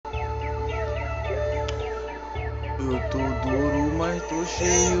Eu tô duro, mas tô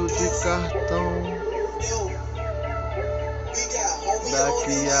cheio de cartão.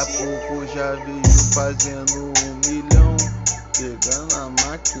 Daqui a pouco já veio fazendo 1 milhão. Pegando a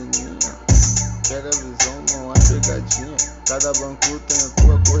maquininha, pega a visão, não é pegadinha. Cada banco tem a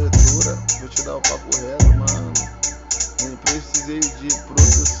tua corretora. Vou te dar o papo reto, mano. Nem precisei de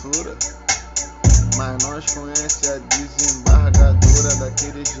professora, mas nós conhece a desembargadora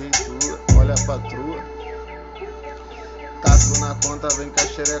daquele jeito. Olha a patroa, taco na conta, vem com a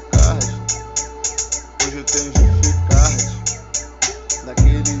xerecard. Hoje eu tenho Juficard.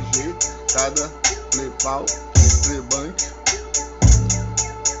 Daquele jeito, cada playpau, playbank,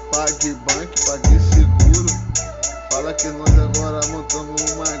 pague bank, pague seguro. Fala que nós agora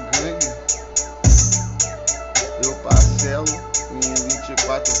montamos uma gangue. Eu parcelo em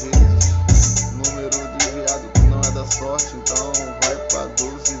 24 vezes. Número de viado que não é da sorte, então vai pra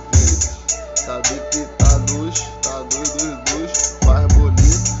 12 vezes. Sabe que tá dois, faz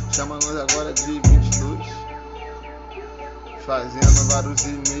boleto. Chama nós agora de 22. Fazendo vários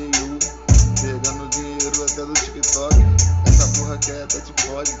e-mails, pegando dinheiro até do TikTok. Essa porra aqui até te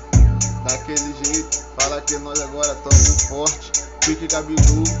pode. Daquele jeito, fala que nós agora tamo forte. Fique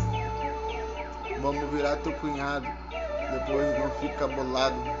Gabiru, vamos virar teu cunhado, depois não fica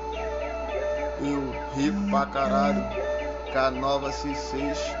bolado. Eu rico pra caralho, com a nova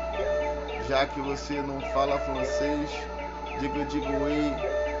C6. Já que você não fala francês, digo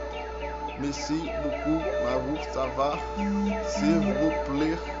ei, Messi, beaucoup, Maruf, Savar, s'il vous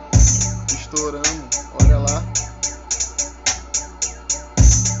plaît. Estouramos, olha lá.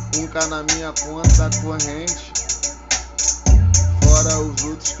 1K na minha conta corrente, fora os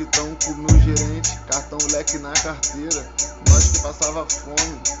outros que estão com o meu gerente. Cartão leque na carteira, nós que passava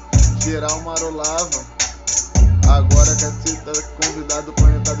fome, geral marolava. Agora quer ser convidado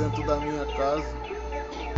pra entrar dentro da minha casa.